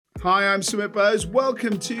Hi, I'm Sumit Bose.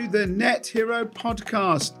 Welcome to the Net Hero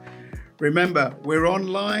podcast. Remember, we're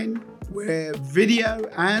online, we're video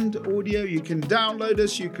and audio. You can download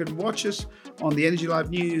us, you can watch us on the Energy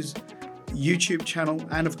Live News YouTube channel,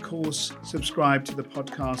 and of course, subscribe to the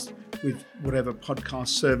podcast with whatever podcast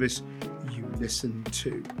service you listen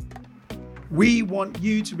to. We want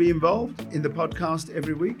you to be involved in the podcast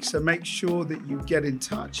every week, so make sure that you get in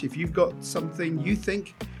touch. If you've got something you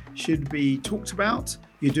think should be talked about,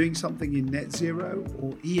 you're doing something in net zero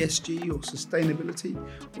or ESG or sustainability,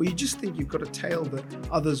 or you just think you've got a tale that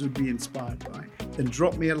others would be inspired by, then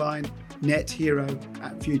drop me a line,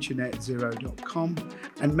 nethero@futurenetzero.com,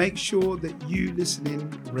 and make sure that you listen in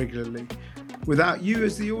regularly. Without you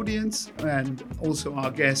as the audience and also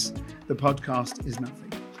our guests, the podcast is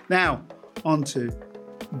nothing. Now, on to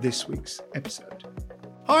this week's episode.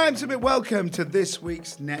 Hi, I'm Sumit. Welcome to this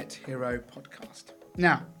week's Net Hero podcast.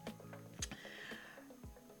 Now,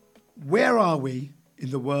 where are we in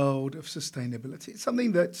the world of sustainability? It's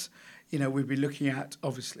something that, we've been looking at,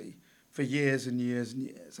 obviously, for years and years and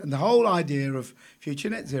years. And the whole idea of Future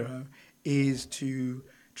Net Zero is to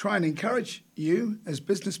try and encourage you as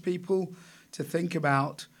business people to think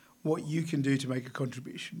about what you can do to make a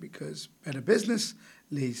contribution, because better business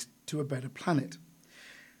leads to a better planet.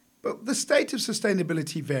 But the state of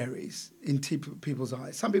sustainability varies in people's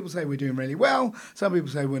eyes. Some people say we're doing really well. Some people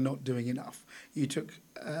say we're not doing enough. You took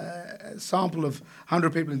a sample of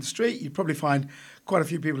 100 people in the street, you'd probably find quite a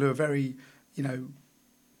few people who are very,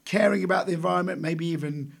 caring about the environment, maybe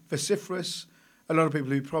even vociferous. A lot of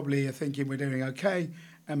people who probably are thinking we're doing okay.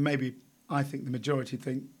 And maybe I think the majority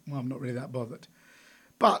think, well, I'm not really that bothered.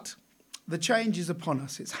 But the change is upon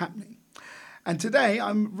us. It's happening. And today,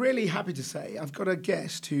 I'm really happy to say I've got a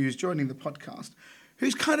guest who's joining the podcast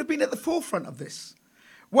who's kind of been at the forefront of this.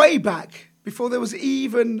 Way back, before there was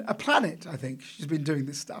even a planet, I think, she's been doing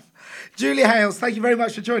this stuff. Julia Hales, thank you very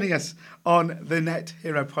much for joining us on the Net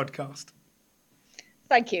Hero podcast.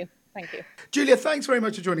 Thank you. Thank you. Julia, thanks very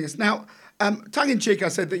much for joining us. Now, tongue-in-cheek, I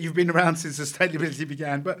said that you've been around since sustainability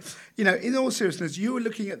began. But, in all seriousness, you were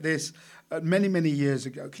looking at this many, many years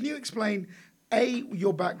ago. Can you explain A,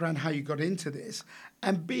 your background, how you got into this,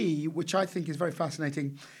 and B, which I think is very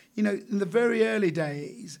fascinating, in the very early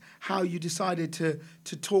days, how you decided to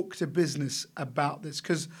talk to business about this?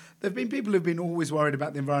 Because there have been people who've been always worried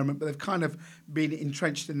about the environment, but they've kind of been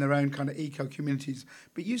entrenched in their own kind of eco-communities.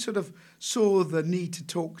 But you sort of saw the need to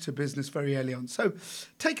talk to business very early on. So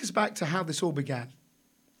take us back to how this all began.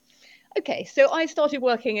 Okay, so I started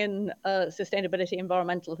working in sustainability,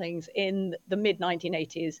 environmental things in the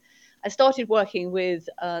mid-1980s. I started working with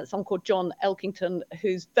someone called John Elkington,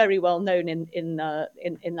 who's very well known in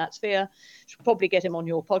that sphere. Should probably get him on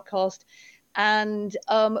your podcast. And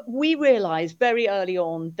we realised very early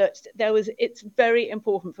on that it's very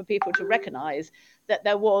important for people to recognise that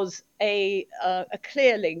there was a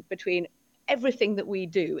clear link between everything that we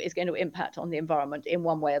do is going to impact on the environment in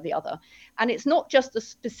one way or the other. And it's not just the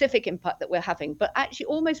specific impact that we're having, but actually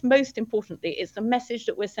almost most importantly, it's the message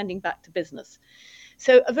that we're sending back to business.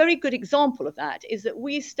 So a very good example of that is that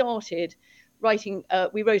we started writing,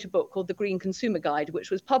 we wrote a book called The Green Consumer Guide,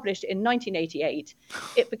 which was published in 1988.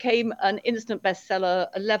 It became an instant bestseller,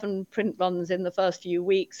 11 print runs in the first few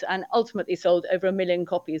weeks, and ultimately sold over 1 million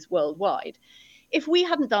copies worldwide. If we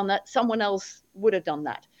hadn't done that, someone else would have done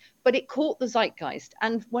that. But it caught the zeitgeist.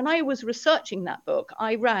 And when I was researching that book,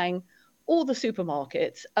 I rang all the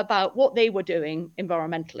supermarkets about what they were doing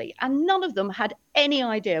environmentally. And none of them had any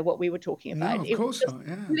idea what we were talking about. No, of course not,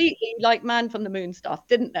 yeah. Completely like man from the moon stuff,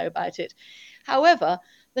 didn't know about it. However,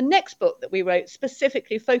 the next book that we wrote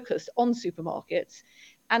specifically focused on supermarkets.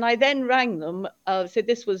 And I then rang them, so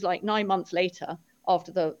this was like 9 months later,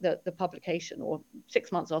 after the publication, or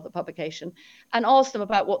 6 months after the publication, and asked them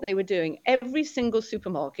about what they were doing. Every single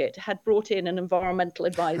supermarket had brought in an environmental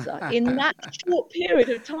advisor in that short period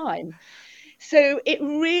of time. So it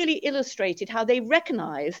really illustrated how they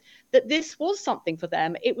recognized that this was something for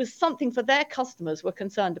them. It was something for their customers were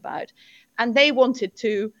concerned about, and they wanted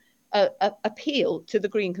to appeal to the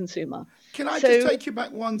green consumer. Can I just take you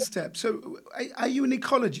back one step? So are you an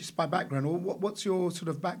ecologist by background, or what's your sort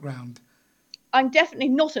of background? I'm definitely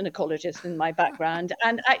not an ecologist in my background,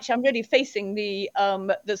 and actually I'm really facing the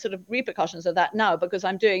sort of repercussions of that now, because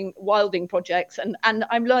I'm doing wilding projects and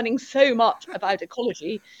I'm learning so much about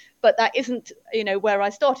ecology, but that isn't where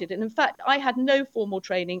I started. And in fact, I had no formal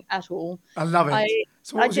training at all. I love it.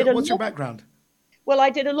 So what's your background? Well, I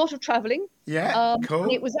did a lot of traveling. Yeah, cool.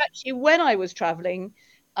 And it was actually when I was traveling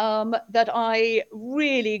that I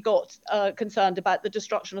really got concerned about the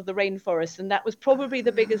destruction of the rainforest. And that was probably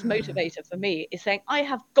the biggest motivator for me, is saying, I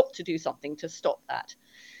have got to do something to stop that.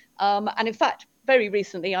 And in fact, very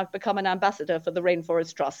recently, I've become an ambassador for the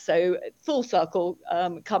Rainforest Trust. So full circle,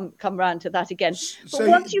 come round to that again. But So,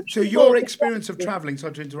 once you so your experience of traveling,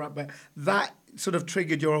 sorry to interrupt, but that sort of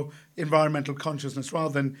triggered your environmental consciousness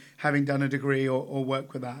rather than having done a degree or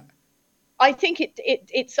work with that. I think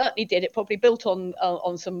it certainly did. It probably built on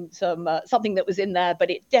some something that was in there, but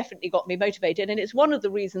it definitely got me motivated. And it's one of the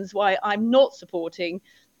reasons why I'm not supporting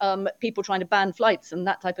people trying to ban flights and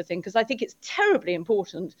that type of thing, because I think it's terribly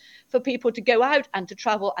important for people to go out and to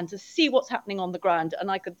travel and to see what's happening on the ground. And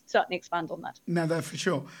I could certainly expand on that. No, that for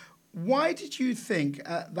sure. Why did you think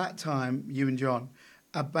at that time, you and John,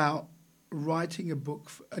 about writing a book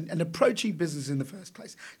and approaching business in the first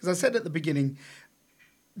place? Because I said at the beginning,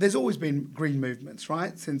 there's always been green movements,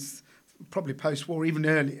 right? Since probably post-war, even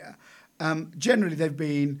earlier. Generally, they've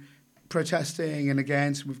been protesting and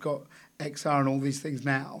against. We've got XR and all these things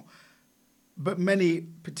now. But many,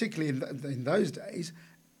 particularly in those days,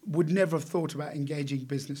 would never have thought about engaging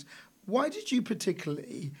business. Why did you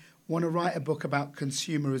particularly want to write a book about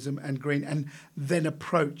consumerism and green and then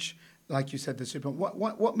approach, like you said, the supermarket?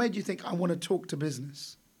 What made you think, I want to talk to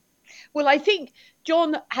business? Well, I think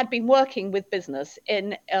John had been working with business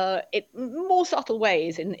in more subtle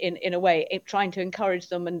ways, in a way, trying to encourage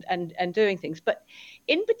them and doing things. But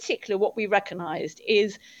in particular, what we recognised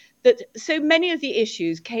is that so many of the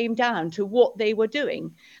issues came down to what they were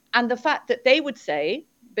doing, and the fact that they would say,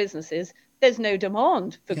 businesses, there's no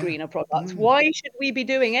demand for greener products. Why should we be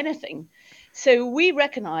doing anything? So we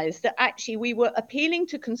recognised that actually we were appealing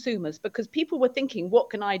to consumers because people were thinking, what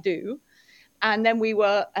can I do? And then we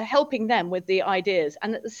were helping them with the ideas.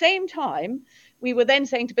 And at the same time, we were then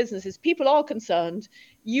saying to businesses, people are concerned,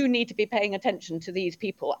 you need to be paying attention to these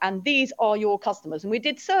people, and these are your customers. And we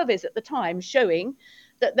did surveys at the time showing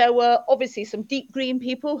that there were obviously some deep green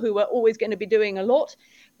people who were always going to be doing a lot,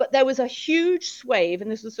 but there was a huge swathe,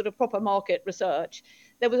 and this was sort of proper market research,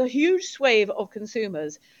 there was a huge swathe of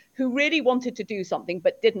consumers who really wanted to do something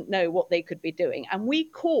but didn't know what they could be doing. And we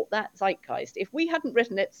caught that zeitgeist. If we hadn't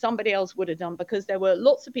written it, somebody else would have done, because there were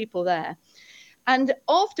lots of people there. And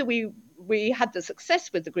after we had the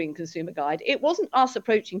success with the Green Consumer Guide, it wasn't us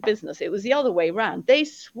approaching business, it was the other way around. They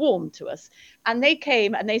swarmed to us and they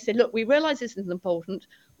came and they said, look, we realize this is important.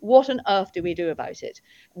 What on earth do we do about it?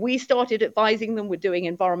 We started advising them with doing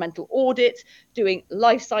environmental audits, doing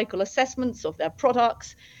life cycle assessments of their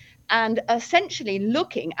products, and essentially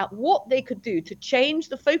looking at what they could do to change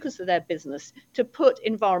the focus of their business to put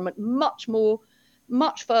environment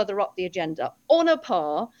much further up the agenda. On a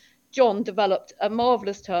par, John developed a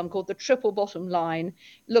marvelous term called the triple bottom line,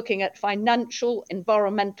 looking at financial,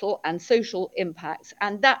 environmental, and social impacts.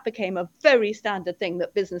 And that became a very standard thing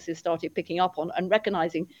that businesses started picking up on and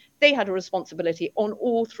recognizing they had a responsibility on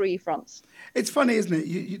all three fronts. It's funny, isn't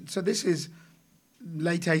it? So this is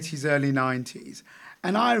late 80s, early 90s.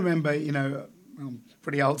 And I remember, I'm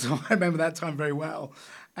pretty old, so I remember that time very well.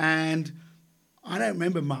 And I don't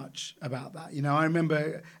remember much about that. I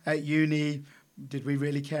remember at uni, did we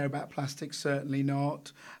really care about plastics? Certainly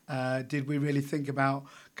not. Did we really think about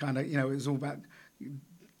it was all about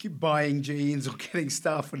buying jeans or getting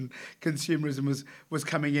stuff, and consumerism was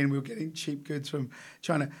coming in. We were getting cheap goods from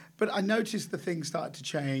China. But I noticed the things started to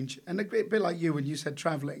change. And a bit like you, when you said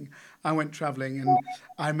travelling, I went travelling, and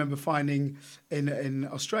I remember finding in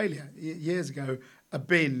Australia years ago a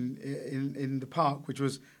bin in the park which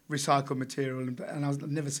was recycled material, and I've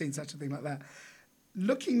never seen such a thing like that.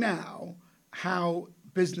 Looking now, how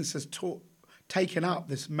business has taken up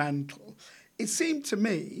this mantle, it seemed to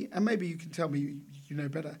me, and maybe you can tell me you know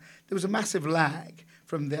better, there was a massive lag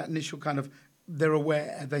from that initial kind of, they're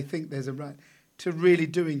aware, they think there's a right, to really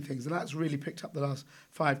doing things. And that's really picked up the last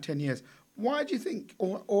 5-10 years. Why do you think,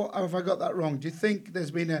 or have I got that wrong, do you think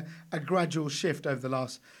there's been a gradual shift over the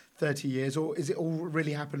last 30 years, or is it all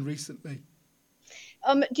really happened recently?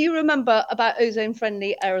 Do you remember about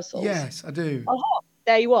ozone-friendly aerosols? Yes, I do.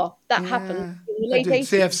 There you are. That happened in the late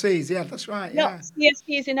 80s. CFCs, yeah, that's right. Yeah,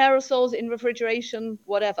 CFCs in aerosols, in refrigeration,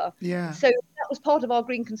 whatever. Yeah. So that was part of our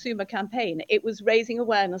Green Consumer campaign. It was raising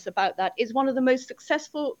awareness about that. It's one of the most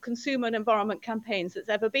successful consumer and environment campaigns that's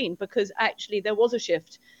ever been, because actually there was a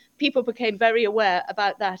shift. People became very aware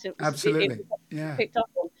about that. Absolutely. Picked up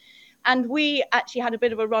on. And we actually had a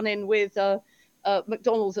bit of a run-in with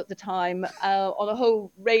McDonald's at the time on a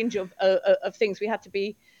whole range of things. We had to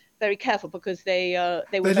be very careful because they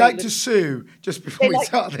like to sue just before we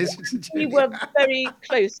start this. We were very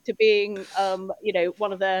close to being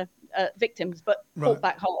one of their victims, but fought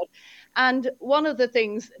back hard. And one of the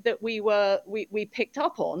things that we picked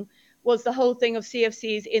up on was the whole thing of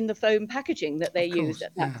CFCs in the foam packaging that they used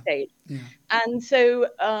at that stage. Yeah. And so,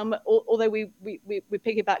 although we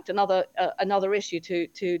piggybacked another issue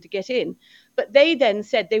to get in, but they then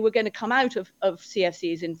said they were going to come out of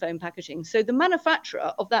CFCs in foam packaging. So the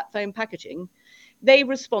manufacturer of that foam packaging, they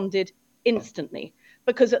responded instantly,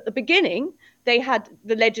 because at the beginning they had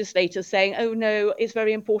the legislators saying, oh no, it's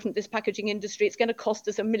very important, this packaging industry, it's going to cost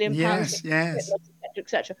us £1 million, yes.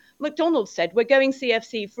 etc. McDonald's said, we're going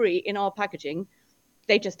CFC free in our packaging.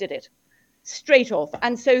 They just did it straight off.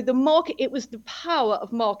 And so the market, it was the power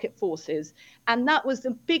of market forces, and that was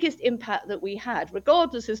the biggest impact that we had,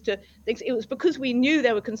 regardless as to things. It was because we knew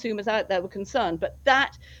there were consumers out there were concerned, but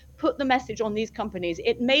that put the message on these companies.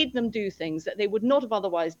 It made them do things that they would not have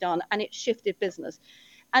otherwise done, and it shifted business.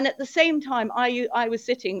 And at the same time, I was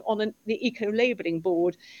sitting on the eco-labelling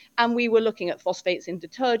board, and we were looking at phosphates in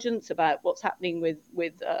detergents, about what's happening with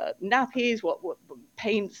nappies, what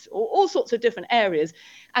paints, all sorts of different areas.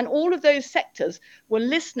 And all of those sectors were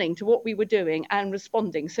listening to what we were doing and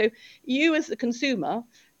responding. So you as the consumer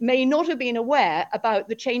may not have been aware about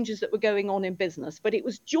the changes that were going on in business, but it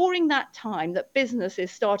was during that time that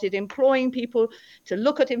businesses started employing people to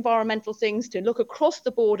look at environmental things, to look across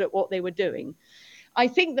the board at what they were doing. I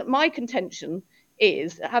think that my contention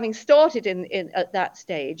is, having started at that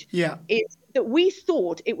stage, is that we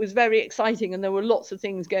thought it was very exciting and there were lots of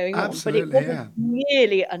things going on, but it wasn't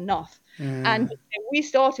nearly enough. And we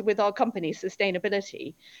started with our company,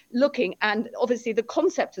 Sustainability, looking, and obviously the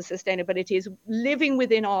concept of sustainability is living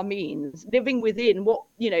within our means, living within what,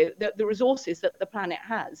 the resources that the planet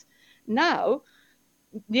has. Now,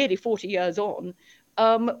 nearly 40 years on,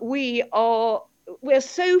 we're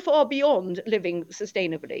so far beyond living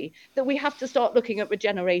sustainably that we have to start looking at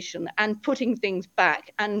regeneration and putting things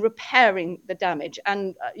back and repairing the damage.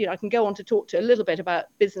 And I can go on to talk to a little bit about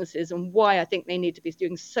businesses and why I think they need to be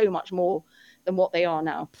doing so much more than what they are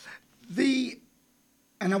now. We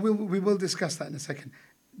will discuss that in a second.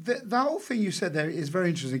 The whole thing you said there is very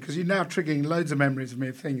interesting, because you're now triggering loads of memories of me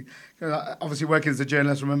of things. Obviously, working as a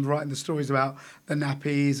journalist, I remember writing the stories about the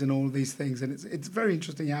nappies and all of these things, and it's very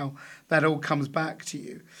interesting how that all comes back to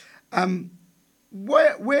you.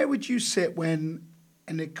 Where would you sit when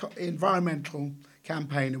an environmental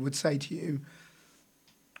campaigner would say to you,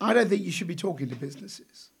 I don't think you should be talking to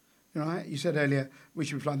businesses? Right? You said earlier we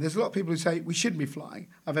should be flying. There's a lot of people who say we shouldn't be flying.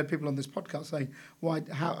 I've had people on this podcast saying, "Why?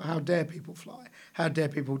 How dare people fly? How dare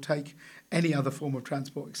people take any other form of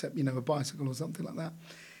transport except a bicycle or something like that?"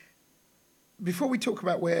 Before we talk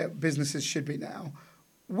about where businesses should be now,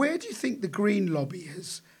 where do you think the green lobby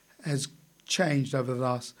has changed over the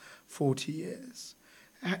last 40 years?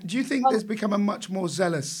 Do you think there's become a much more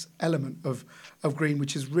zealous element of green,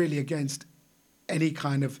 which is really against any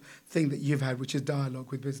kind of thing that you've had, which is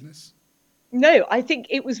dialogue with business? No, I think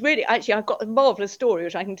it was really, actually, I've got a marvellous story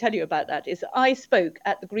which I can tell you about that. Is I spoke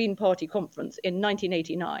at the Green Party conference in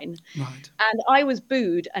 1989, right, and I was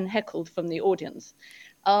booed and heckled from the audience.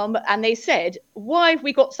 And they said, why have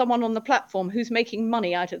we got someone on the platform who's making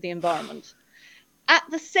money out of the environment? At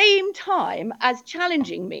the same time as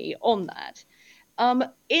challenging me on that,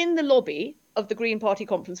 in the lobby of the Green Party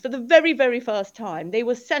conference, for the very, very first time, they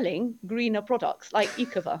were selling greener products like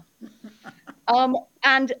Ecova.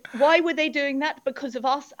 And why were they doing that? Because of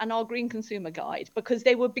us and our Green Consumer Guide, because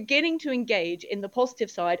they were beginning to engage in the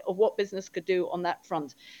positive side of what business could do on that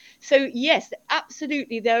front. So yes,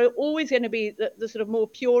 absolutely, there are always going to be the sort of more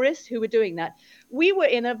purists who were doing that. We were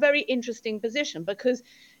in a very interesting position because,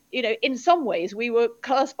 in some ways we were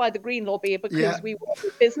cursed by the green lobby because we were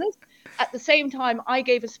in business. At the same time, I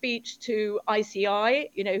gave a speech to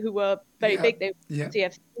ICI, who were very big, they were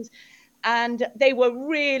CFCs, and they were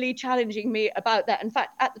really challenging me about that. In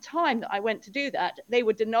fact, at the time that I went to do that, they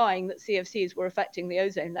were denying that CFCs were affecting the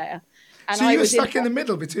ozone layer. And so you were stuck in the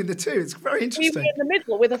middle between the two. It's very interesting. We were in the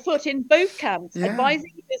middle with a foot in both camps,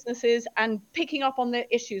 advising businesses and picking up on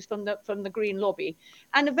the issues from the green lobby.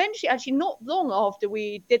 And eventually, actually not long after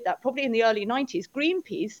we did that, probably in the early 90s,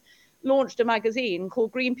 Greenpeace launched a magazine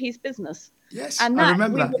called Greenpeace Business. Yes, and I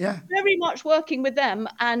remember that. We were very much working with them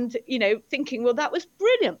and, thinking, well, that was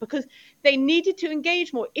brilliant because they needed to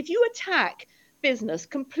engage more. If you attack business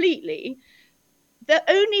completely, the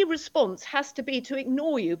only response has to be to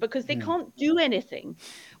ignore you because they can't do anything.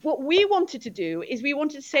 What we wanted to do is we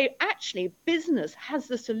wanted to say, actually, business has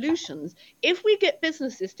the solutions. If we get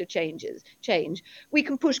businesses to change, we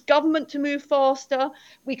can push government to move faster.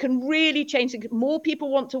 We can really change things. More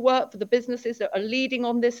people want to work for the businesses that are leading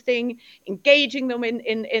on this thing, engaging them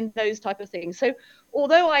in those type of things. So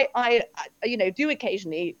although I do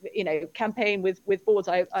occasionally, campaign with boards,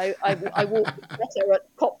 I walk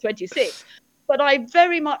at COP26. But I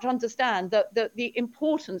very much understand that the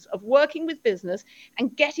importance of working with business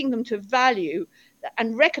and getting them to value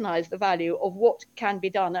and recognize the value of what can be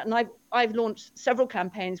done. And I've launched several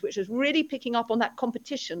campaigns which is really picking up on that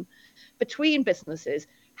competition between businesses,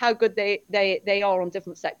 how good they are on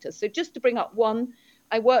different sectors. So just to bring up one,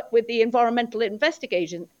 I worked with the Environmental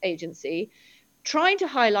Investigation Agency, trying to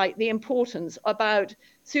highlight the importance about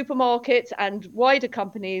supermarkets and wider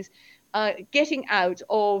companies getting out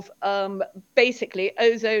of basically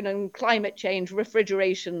ozone and climate change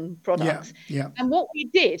refrigeration products. Yeah. And what we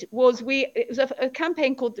did was it was a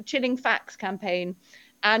campaign called the Chilling Facts campaign.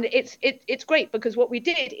 And it's great because what we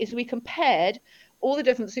did is we compared all the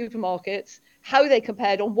different supermarkets, how they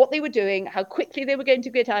compared on what they were doing, how quickly they were going to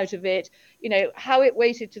get out of it, how it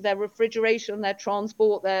weighted to their refrigeration, their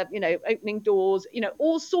transport, their, opening doors,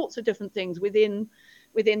 all sorts of different things within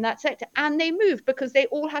that sector. And they moved because they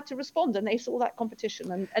all had to respond and they saw that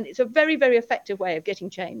competition. And it's a very, very effective way of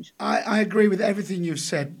getting change. I agree with everything you've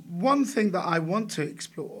said. One thing that I want to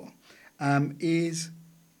explore is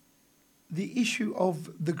the issue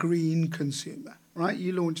of the green consumer, right?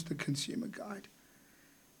 You launched the consumer guide.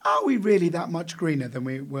 Are we really that much greener than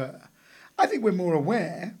we were? I think we're more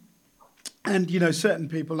aware. And, certain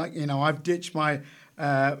people I've ditched my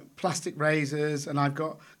plastic razors and I've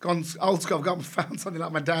gone old school. Found something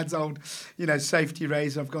like my dad's old, safety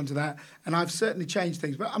razor. I've gone to that and I've certainly changed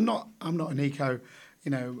things, but I'm not an eco,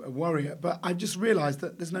 a warrior, but I've just realized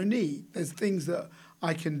that there's no need. There's things that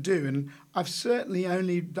I can do. And I've certainly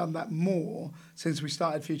only done that more since we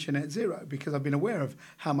started Future Net Zero because I've been aware of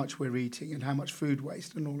how much we're eating and how much food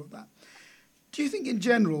waste and all of that. Do you think in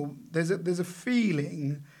general there's a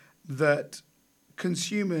feeling that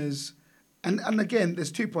consumers, and again,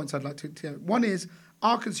 there's 2 points I'd like to tell. One is,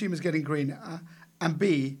 are consumers getting greener? And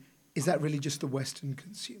B, is that really just the Western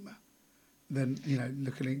consumer? Then,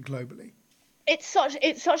 looking at it globally. It's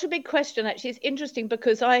such a big question, actually. It's interesting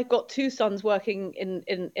because I've got two sons working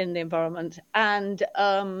in the environment, and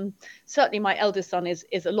certainly my eldest son is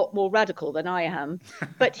a lot more radical than I am,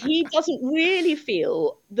 but he doesn't really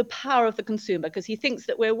feel the power of the consumer because he thinks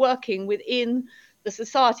that we're working within the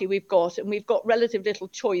society we've got, and we've got relative little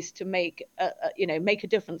choice to make a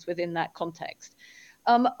difference within that context.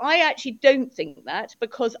 I actually don't think that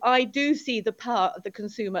because I do see the power of the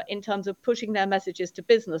consumer in terms of pushing their messages to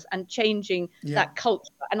business and changing that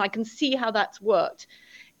culture. And I can see how that's worked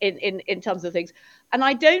in terms of things. And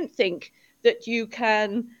I don't think that you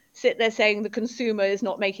can sit there saying the consumer is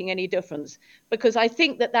not making any difference, because I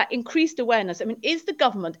think that increased awareness. I mean, is the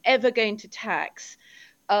government ever going to tax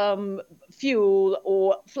fuel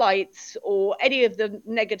or flights or any of the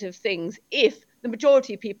negative things if the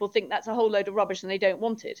majority of people think that's a whole load of rubbish and they don't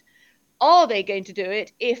want it? Are they going to do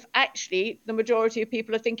it if actually the majority of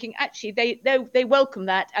people are thinking actually they welcome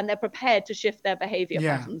that and they're prepared to shift their behavior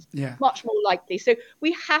patterns? Much more likely. So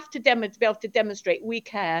we have to be able to demonstrate we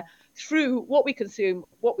care through what we consume,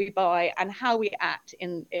 what we buy, and how we act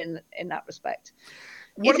in that respect.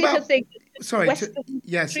 What Is about, it a thing?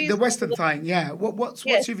 the Western thing, yeah. What's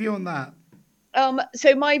your view on that?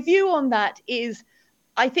 So my view on that is,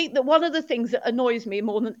 I think that one of the things that annoys me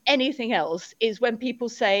more than anything else is when people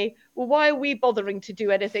say, well, why are we bothering to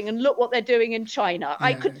do anything? And look what they're doing in China.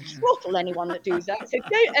 I could throttle anyone that does that. So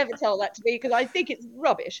don't ever tell that to me because I think it's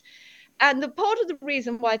rubbish. And the part of the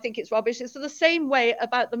reason why I think it's rubbish is for the same way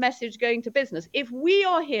about the message going to business. If we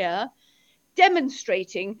are here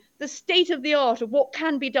demonstrating the state of the art of what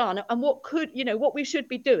can be done and what we should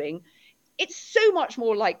be doing, it's so much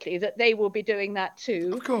more likely that they will be doing that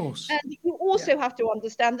too. Of course. And you also have to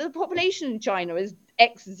understand that the population in China is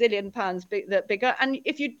X zillion pounds bigger. And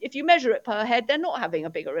if you measure it per head, they're not having a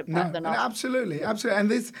bigger impact than us. Absolutely. And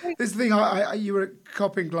this thing, you were a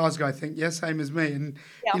cop in Glasgow, I think. Yes, same as me. And,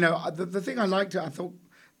 the thing I liked, I thought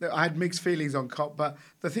that I had mixed feelings on COP, but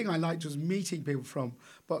the thing I liked was meeting people from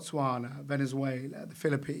Botswana, Venezuela, the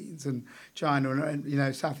Philippines and China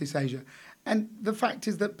and Southeast Asia. And the fact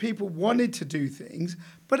is that people wanted to do things,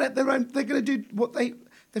 but at their own, they're going to do what they've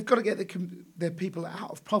got to get their people out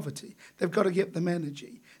of poverty. They've got to give them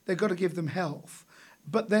energy. They've got to give them health.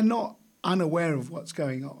 But they're not unaware of what's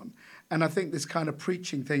going on. And I think this kind of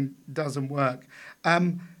preaching thing doesn't work.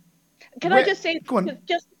 Can I just say,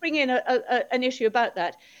 just to bring in an issue about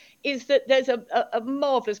that, is that there's a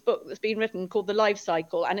marvellous book that's been written called The Life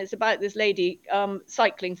Cycle, and it's about this lady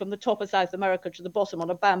cycling from the top of South America to the bottom on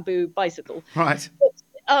a bamboo bicycle. Right.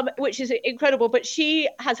 Which is incredible. But she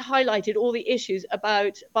has highlighted all the issues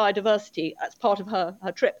about biodiversity as part of her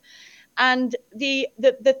trip. And the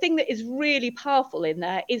thing that is really powerful in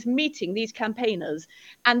there is meeting these campaigners,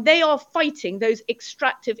 and they are fighting those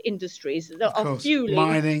extractive industries that Of are course, fueling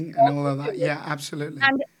mining and all of that. Yeah, absolutely.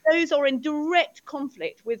 and those are in direct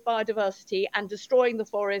conflict with biodiversity and destroying the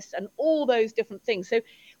forests and all those different things. So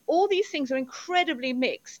all these things are incredibly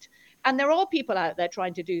mixed. And there are people out there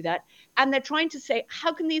trying to do that. And they're trying to say,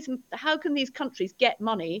 how can these countries get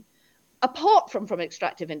money apart from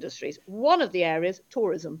extractive industries? One of the areas,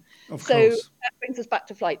 tourism. Of So course. that brings us back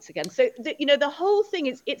to flights again. So the whole thing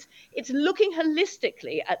is it's looking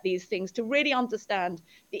holistically at these things to really understand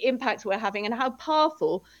the impacts we're having and how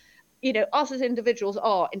powerful us as individuals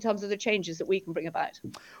are in terms of the changes that we can bring about.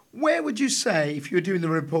 Where would you say, if you were doing the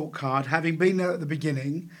report card, having been there at the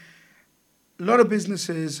beginning, a lot of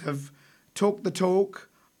businesses have talked the talk.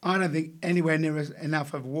 I don't think anywhere near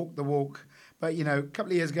enough have walked the walk. But, a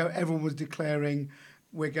couple of years ago, everyone was declaring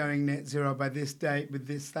we're going net zero by this date with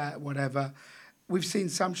this, that, whatever. We've seen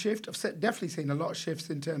some shift. I've definitely seen a lot of shifts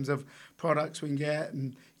in terms of products we can get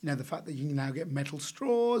and, the fact that you can now get metal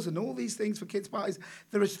straws and all these things for kids' parties.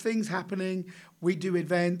 There is things happening. We do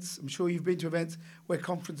events. I'm sure you've been to events where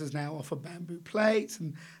conferences now offer bamboo plates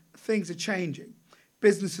and things are changing.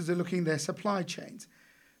 Businesses are looking at their supply chains.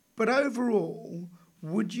 But overall,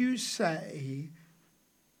 would you say,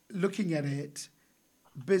 looking at it,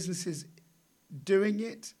 businesses doing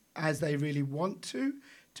it as they really want to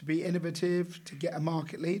be innovative, to get a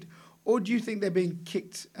market lead? Or do you think they're being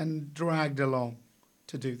kicked and dragged along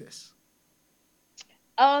to do this?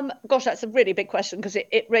 Gosh, that's a really big question because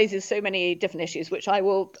it raises so many different issues, which I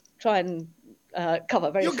will try and cover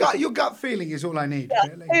very quickly. Your gut feeling is all I need,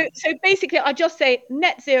 really. So basically, I just say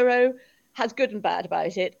net zero has good and bad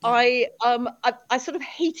about it. Yeah. I sort of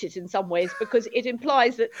hate it in some ways because it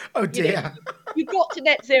implies that oh dear, you got to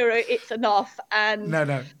net zero, it's enough, and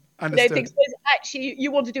no. Understood. Actually,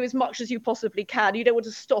 you want to do as much as you possibly can. You don't want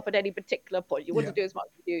to stop at any particular point. You want to do as much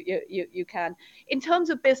as you can. In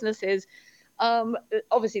terms of businesses,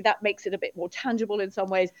 obviously that makes it a bit more tangible in some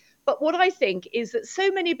ways. But what I think is that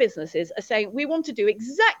so many businesses are saying we want to do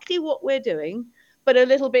exactly what we're doing, but a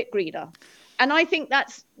little bit greener. And I think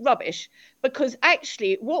that's rubbish because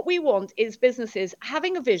actually what we want is businesses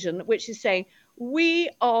having a vision which is saying we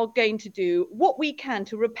are going to do what we can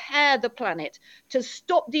to repair the planet, to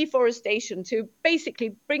stop deforestation, to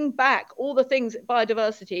basically bring back all the things,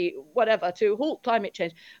 biodiversity, whatever, to halt climate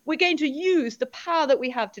change. We're going to use the power that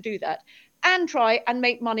we have to do that and try and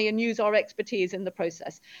make money and use our expertise in the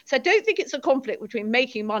process. So I don't think it's a conflict between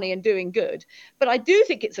making money and doing good, but I do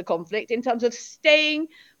think it's a conflict in terms of staying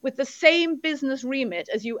with the same business remit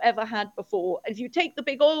as you ever had before. If you take the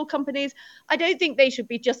big oil companies, I don't think they should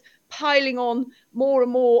be just piling on more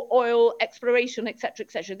and more oil exploration, et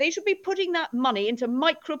cetera, They should be putting that money into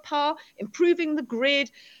micropower, improving the grid,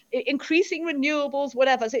 increasing renewables,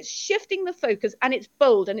 whatever. So it's shifting the focus and it's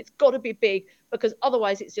bold and it's got to be big because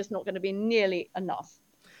otherwise it's just not going to be nearly enough.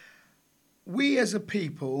 We as a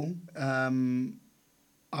people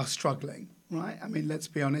are struggling, right? I mean, let's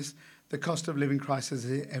be honest, the cost of living crisis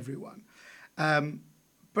hit everyone.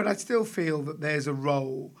 But I still feel that there's a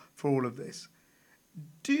role for all of this.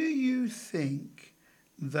 Do you think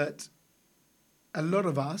that a lot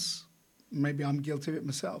of us, maybe I'm guilty of it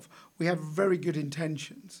myself, we have very good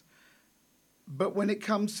intentions, but when it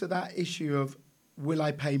comes to that issue of will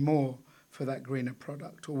I pay more for that greener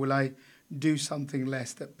product or will I do something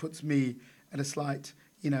less that puts me at a slight,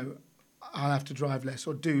 I'll have to drive less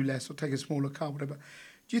or do less or take a smaller car, whatever.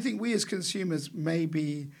 Do you think we as consumers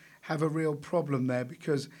maybe have a real problem there?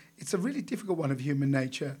 Because it's a really difficult one of human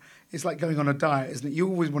nature. It's like going on a diet, isn't it? You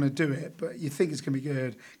always want to do it, but you think it's going to be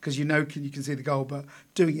good because you can see the goal, but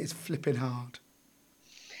doing it is flipping hard.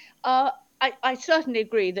 I certainly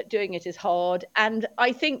agree that doing it is hard. And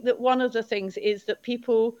I think that one of the things is that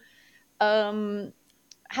people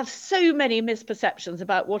have so many misperceptions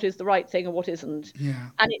about what is the right thing and what isn't. Yeah.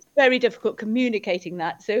 And it's very difficult communicating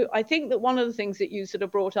that. So I think that one of the things that you sort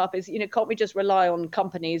of brought up is, can't we just rely on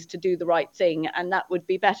companies to do the right thing and that would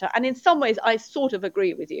be better? And in some ways, I sort of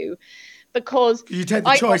agree with you because you take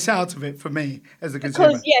the choice out of it for me as a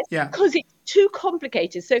consumer. Because it's too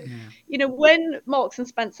complicated. So, when Marks and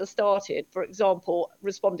Spencer started, for example,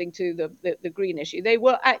 responding to the green issue, they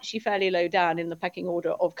were actually fairly low down in the pecking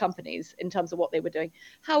order of companies in terms of what they were doing.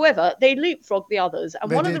 However, they leapfrogged the others. And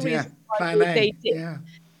one of the reasons why they did,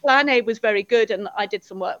 Plan A was very good. And I did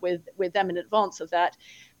some work with them in advance of that.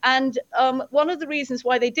 And one of the reasons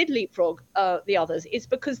why they did leapfrog the others is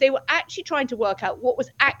because they were actually trying to work out what was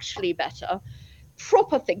actually better,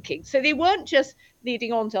 proper thinking. So they weren't just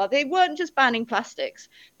leading on to, they weren't just banning plastics.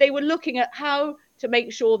 They were looking at how to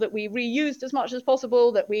make sure that we reused as much as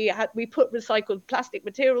possible, that we put recycled plastic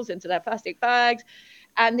materials into their plastic bags.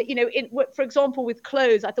 And, for example, with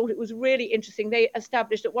clothes, I thought it was really interesting. They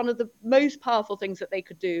established that one of the most powerful things that they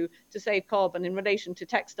could do to save carbon in relation to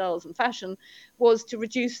textiles and fashion was to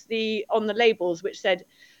reduce on the labels, which said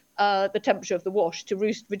the temperature of the wash, to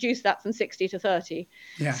reduce that from 60 to 30.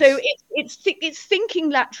 Yes. So it's thinking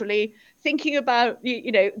laterally, thinking about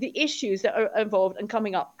the issues that are involved and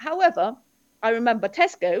coming up. However, I remember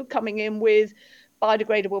Tesco coming in with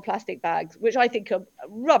biodegradable plastic bags, which I think are a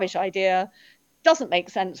rubbish idea. Doesn't make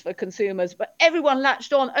sense for consumers, but everyone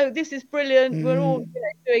latched on. Oh, this is brilliant. We're all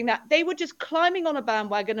doing that. They were just climbing on a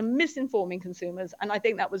bandwagon and misinforming consumers. And I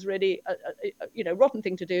think that was really a rotten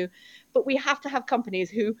thing to do. But we have to have companies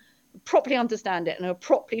who properly understand it and are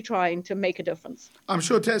properly trying to make a difference. I'm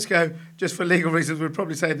sure Tesco, just for legal reasons, would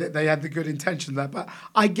probably say that they had the good intention there. But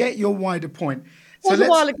I get your wider point. It was a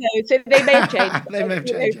while ago, so they may have changed. They may have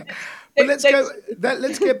changed. But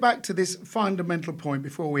let's get back to this fundamental point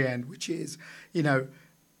before we end, which is, in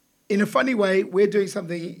a funny way, we're doing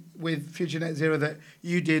something with Future Net Zero that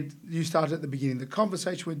you started at the beginning, the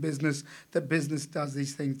conversation with business, that business does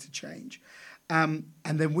these things to change. And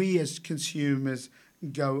then we as consumers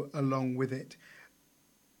go along with it.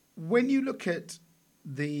 When you look at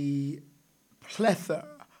the plethora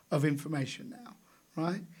of information now,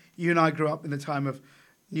 right? You and I grew up in the time of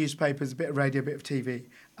newspapers, a bit of radio, a bit of TV.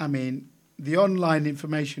 I mean, the online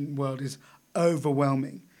information world is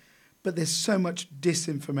overwhelming, but there's so much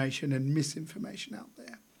disinformation and misinformation out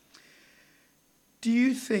there. Do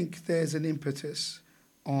you think there's an impetus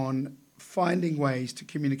on finding ways to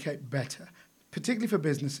communicate better, particularly for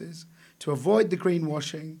businesses, to avoid the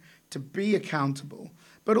greenwashing, to be accountable,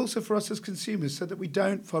 but also for us as consumers so that we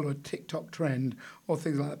don't follow a TikTok trend or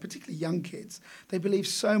things like that, particularly young kids? They believe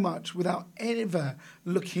so much without ever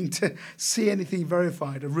looking to see anything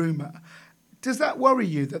verified, a rumour. Does that worry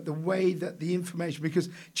you, that the way that the information, because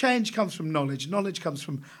change comes from knowledge comes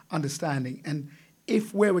from understanding, and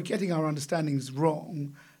if where we're getting our understandings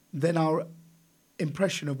wrong, then our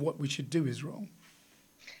impression of what we should do is wrong?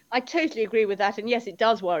 I totally agree with that. And yes, it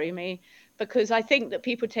does worry me, because I think that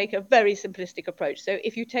people take a very simplistic approach. So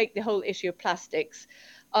if you take the whole issue of plastics,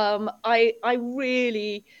 I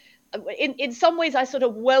really, in some ways, I sort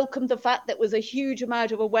of welcomed the fact that there was a huge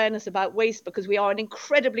amount of awareness about waste, because we are an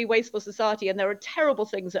incredibly wasteful society and there are terrible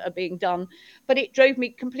things that are being done. But it drove me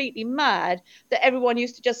completely mad that everyone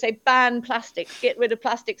used to just say, ban plastics, get rid of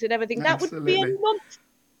plastics and everything. Absolutely. That would be a nonsense.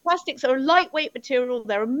 Plastics are a lightweight material.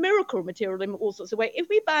 They're a miracle material in all sorts of ways. If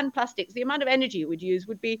we ban plastics, the amount of energy it would use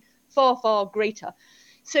would be far, far greater.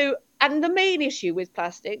 So, and the main issue with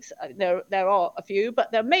plastics, there are a few,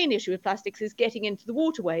 but the main issue with plastics is getting into the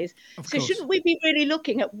waterways. So shouldn't we be really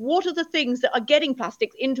looking at what are the things that are getting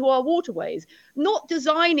plastics into our waterways? Not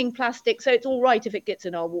designing plastic so it's all right if it gets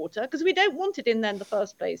in our water, because we don't want it in there in the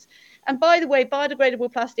first place. And by the way,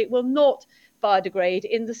 biodegradable plastic will not biodegrade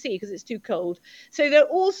in the sea because it's too cold. So there are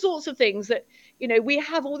all sorts of things that, we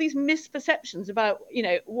have all these misperceptions about,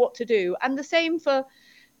 what to do. And the same for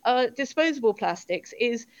disposable plastics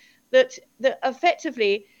is that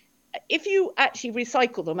effectively, if you actually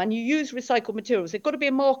recycle them and you use recycled materials, there's got to be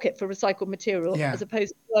a market for recycled material as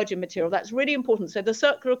opposed to virgin material. That's really important. So the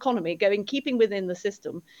circular economy, keeping within the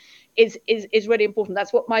system, is really important.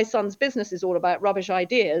 That's what my son's business is all about. Rubbish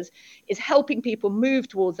Ideas is helping people move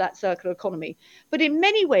towards that circular economy. But in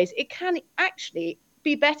many ways, it can actually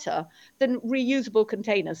be better than reusable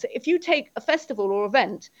containers. So if you take a festival or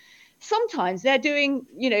event, sometimes they're doing,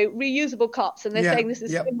 reusable cups and they're saying this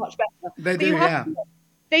is so much better. They do,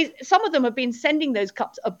 Some of them have been sending those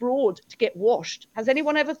cups abroad to get washed. Has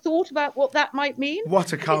anyone ever thought about what that might mean?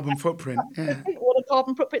 What a carbon footprint. Yeah. What a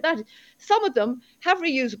carbon footprint that is. Some of them have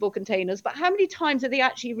reusable containers, but how many times are they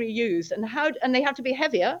actually reused? And they have to be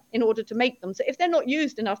heavier in order to make them. So if they're not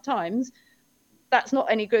used enough times, that's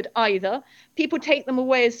not any good either. People take them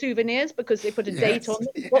away as souvenirs because they put a date on them.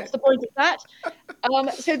 Yeah. What's the point of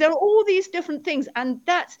that? So there are all these different things. And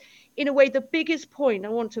that's, in a way, the biggest point I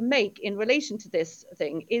want to make in relation to this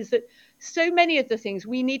thing is that so many of the things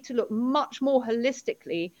we need to look much more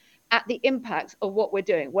holistically at the impacts of what we're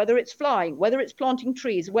doing, whether it's flying, whether it's planting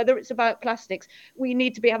trees, whether it's about plastics. We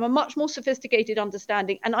need to have a much more sophisticated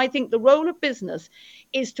understanding. And I think the role of business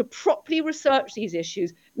is to properly research these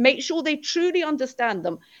issues, make sure they truly understand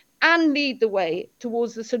them, and lead the way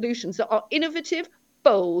towards the solutions that are innovative,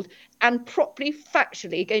 bold, and properly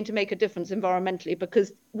factually going to make a difference environmentally,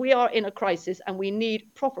 because we are in a crisis and we need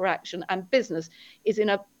proper action, and business is in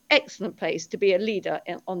an excellent place to be a leader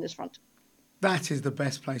on this front. That is the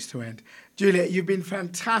best place to end. Julia, you've been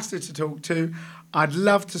fantastic to talk to. I'd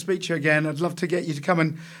love to speak to you again. I'd love to get you to come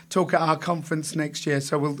and talk at our conference next year.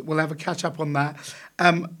 So we'll have a catch up on that.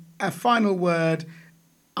 A final word.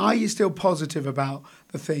 Are you still positive about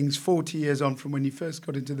the things 40 years on from when you first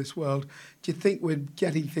got into this world? Do you think we're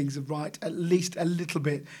getting things right, at least a little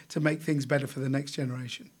bit, to make things better for the next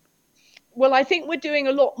generation? Well, I think we're doing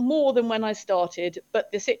a lot more than when I started, but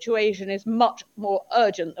the situation is much more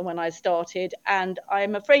urgent than when I started. And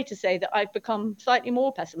I'm afraid to say that I've become slightly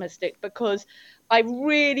more pessimistic, because I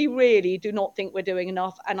really, really do not think we're doing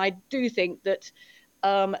enough. And I do think that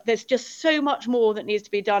there's just so much more that needs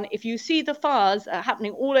to be done. If you see the fires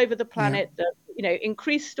happening all over the planet, the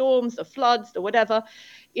increased storms, the floods, the whatever,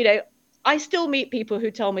 I still meet people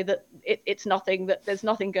who tell me that it's nothing, that there's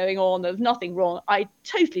nothing going on, there's nothing wrong. I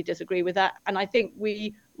totally disagree with that. And I think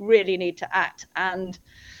we really need to act. And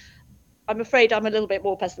I'm afraid I'm a little bit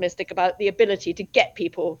more pessimistic about the ability to get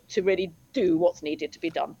people to really do what's needed to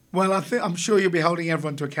be done. Well, I'm sure you'll be holding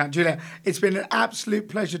everyone to account. Julia, it's been an absolute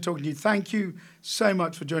pleasure talking to you. Thank you so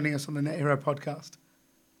much for joining us on the Net Hero podcast.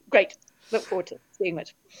 Great. Look forward to seeing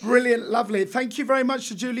it. Brilliant. Lovely. Thank you very much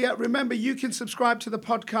to Julia. Remember, you can subscribe to the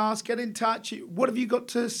podcast, get in touch. What have you got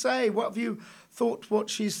to say? What have you thought what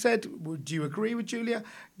she said? Would you agree with Julia?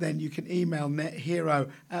 Then you can email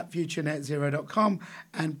nethero@futurenetzero.com,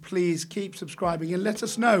 and please keep subscribing and let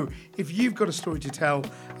us know if you've got a story to tell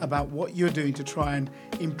about what you're doing to try and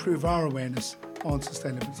improve our awareness on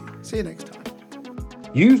sustainability. See you next time.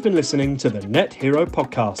 You've been listening to the Net Hero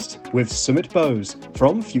podcast with Sumit Bose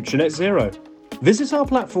from Future Net Zero. Visit our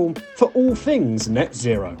platform for all things net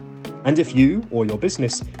zero. And if you or your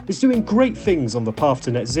business is doing great things on the path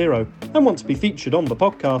to net zero and want to be featured on the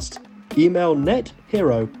podcast, email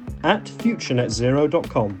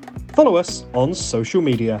nethero@futurenetzero.com. Follow us on social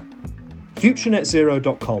media.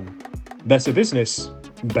 futurenetzero.com. Better business,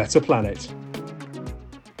 better planet.